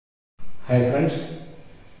Hi friends,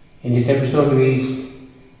 in this episode we will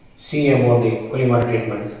see about the cooling water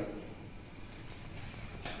treatment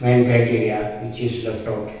main criteria which is left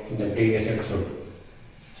out in the previous episode.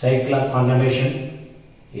 Cycle of concentration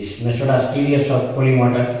is measured as TDS of cooling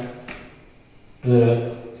water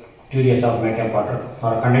to TDS of makeup water,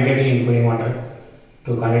 or conductivity in cooling water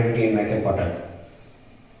to conductivity in makeup water.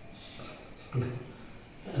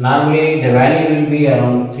 Normally the value will be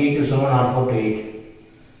around 3 to 7 or 4 to 8.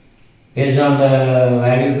 Based on the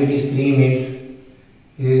value, if it is 3 means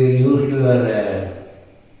you will use your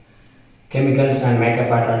chemicals and makeup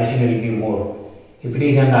water addition will be more. If it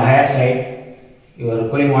is on the higher side, your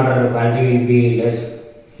cooling water quality will be less.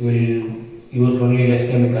 You will use only less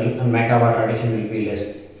chemical and makeup water addition will be less.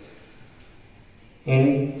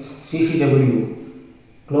 In CCW,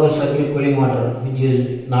 closed circuit cooling water, which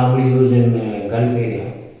is normally used in Gulf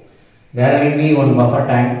area, there will be one buffer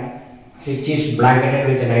tank which is blanketed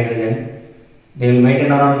with nitrogen. They will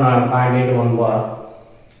maintain around 0.8 to 1 bar,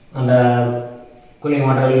 and the cooling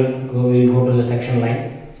water will go to the section line.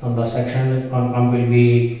 From the section pump will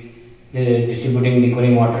be distributing the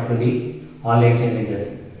cooling water to the all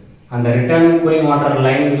exchanges, and the return cooling water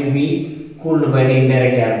line will be cooled by the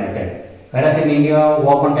indirect air method. Whereas in India,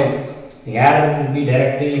 open type, the air will be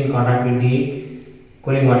directly in contact with the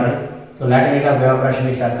cooling water. So latent heat of evaporation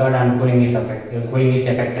is occurred and cooling is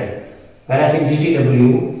affected. Whereas in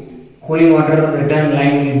CCW, cooling water return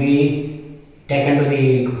line will be taken to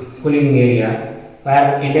the cooling area,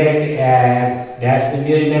 where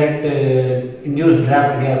induced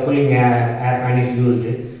draft cooling air fan is used.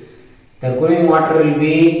 The cooling water will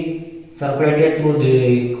be circulated through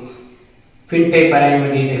the fin type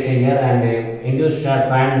arrangement heat exchanger, and induced draft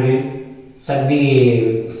fan will suck the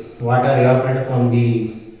water evaporated from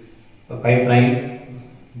the pipeline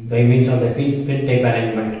by means of the fin type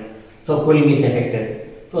arrangement. So cooling is affected.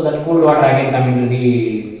 So that cooled water again come into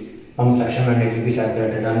the pump section and it will be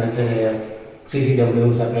circulated, and that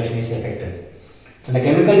CCW circulation is affected. And the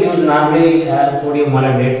chemical used normally sodium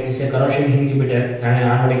molybdate is a corrosion inhibitor and an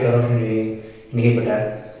aromatic corrosion inhibitor.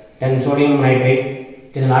 Then sodium nitrate,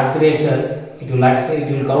 it is an oxidizer. It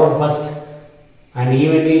will corrode first and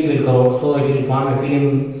evenly it will corrode, so it will form a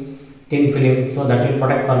film, thin film, so that will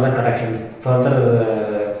protect further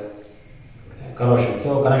corrosion.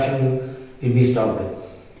 So corrosion will be stopped.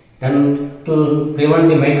 Then to prevent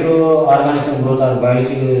the microorganism growth or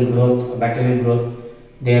biological growth, bacterial growth,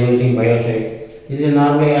 they are using biocide. This is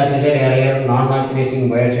normally, as I said earlier, non-oxidizing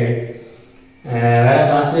biocide. Whereas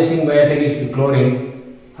oxidizing biocide is chlorine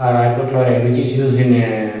or hypochlorite, which is used in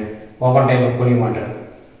open type of cooling water,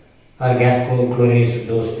 or gas chlorine is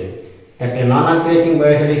dosed. That non-oxidizing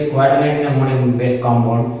biocide is quaternary ammonium based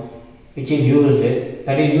compound, which is used.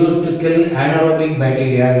 That is used to kill anaerobic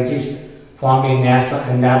bacteria, which is formed in the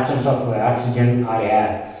absence of oxygen or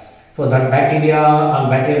air. So that bacteria or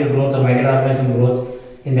bacterial growth or microorganism growth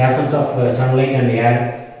in the absence of sunlight and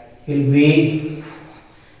air will be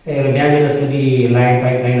dangerous to the line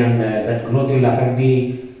pipeline, and that growth will affect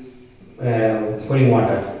the cooling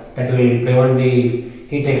water. That will prevent the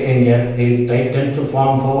heat exchanger. They tend to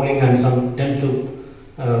form fouling and some tends to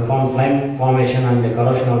form flame formation, and the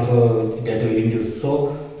corrosion also that will induce.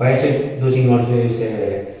 So biocide dosing also is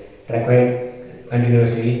required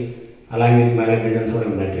continuously along with molybdate and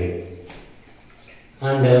sodium nitrate.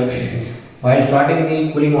 And while starting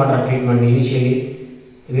the cooling water treatment, initially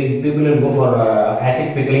people will go for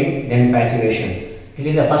acid pickling, then passivation. It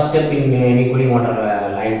is the first step in any cooling water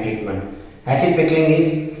line treatment. Acid pickling is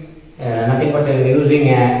nothing but using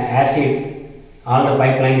acid all the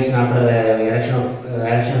pipelines after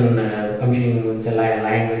erection commissioning with the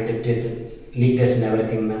line with the leak test and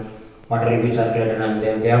everything. Water will be circulated, and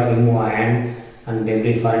they have to remove iron and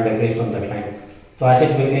debris, foreign debris from that line. So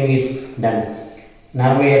acid pickling is done.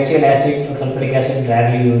 Normally HCl acid, sulfuric acid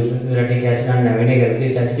rarely used, uric acid and vinegar.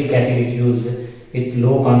 This acetic acid is used with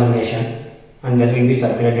low concentration, and that will be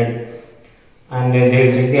circulated. And they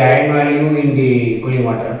will check the iron value in the cooling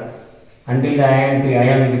water until the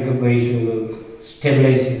iron is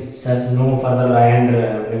stabilized. No further iron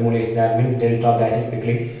removal is there. They will stop the acid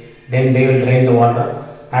pickling. Then they will drain the water,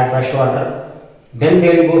 add fresh water, then they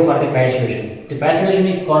will go for the passivation. The passivation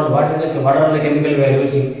is called what are the chemical we are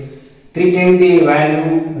using. 3 times the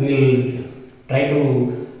value will try to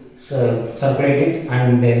circulate it,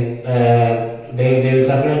 and then they will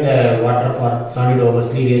circulate the water for 72 hours,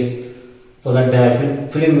 3 days, so that the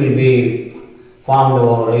film will be formed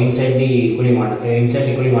over inside the cooling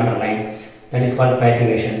water line. That is called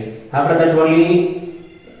passivation. After that only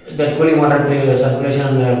that cooling water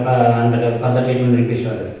circulation and further treatment will be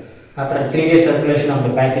started. After 3 days circulation of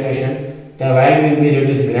the passivation, the value will be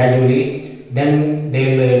reduced gradually. Then they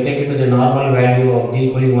will take it to the normal value of the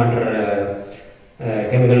cooling water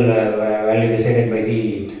chemical value decided by the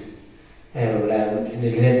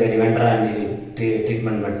vendor and the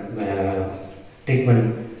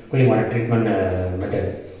cooling water treatment method.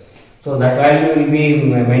 So that value will be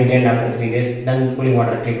maintained after 3 days. Then cooling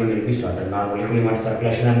water treatment will be started. Normally cooling water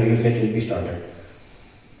circulation and usage will be started.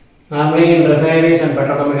 Normally in refineries and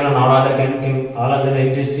petrochemical and all other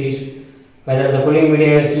industries, whether the cooling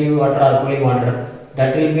media is sea water or cooling water, that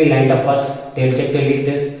will be lined up first. They will check the leak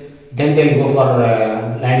test, then they will go for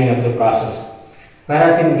lining up the process.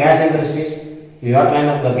 Whereas in gas industries, you have to line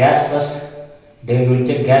up the gas first. They will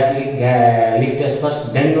check leak test first,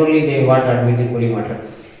 then only they want to admit the cooling water.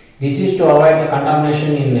 This is to avoid the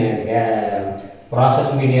contamination in process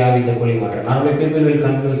media with the cooling water. Normally people will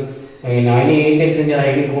confuse in any heat exchanger,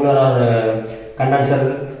 any cooler or condenser.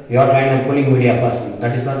 You have to line up cooling media first.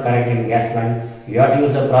 That is not correct in gas plant. You have to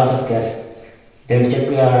use the process gas. They will check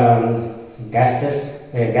gas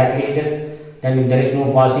leak test. Then if there is no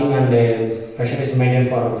passing and pressure is maintained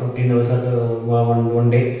for 15 hours or one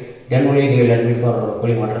day, then only they will admit for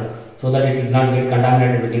cooling water, so that it will not get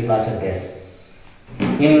contaminated with the process gas.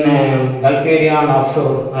 In Gulf area and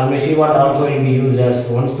offshore, normally seawater also will be used as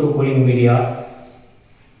once through cooling media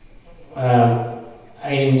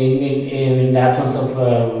in the absence of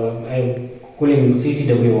cooling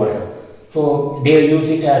CCW water. So they will use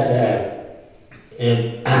it as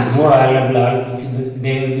more available.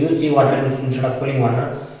 They will use seawater instead of cooling water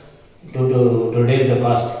to reduce the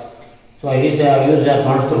cost. So it is used as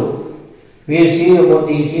once through. We will see about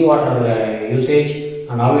the seawater usage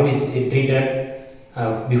and how it is treated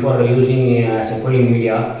before using as a cooling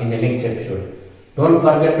media in the next episode. Don't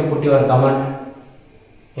forget to put your comment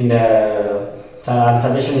in the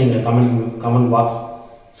suggestion in the comment box.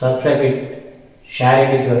 Subscribe it, share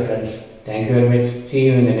it with your friends. Thank you very much. See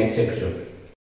you in the next episode.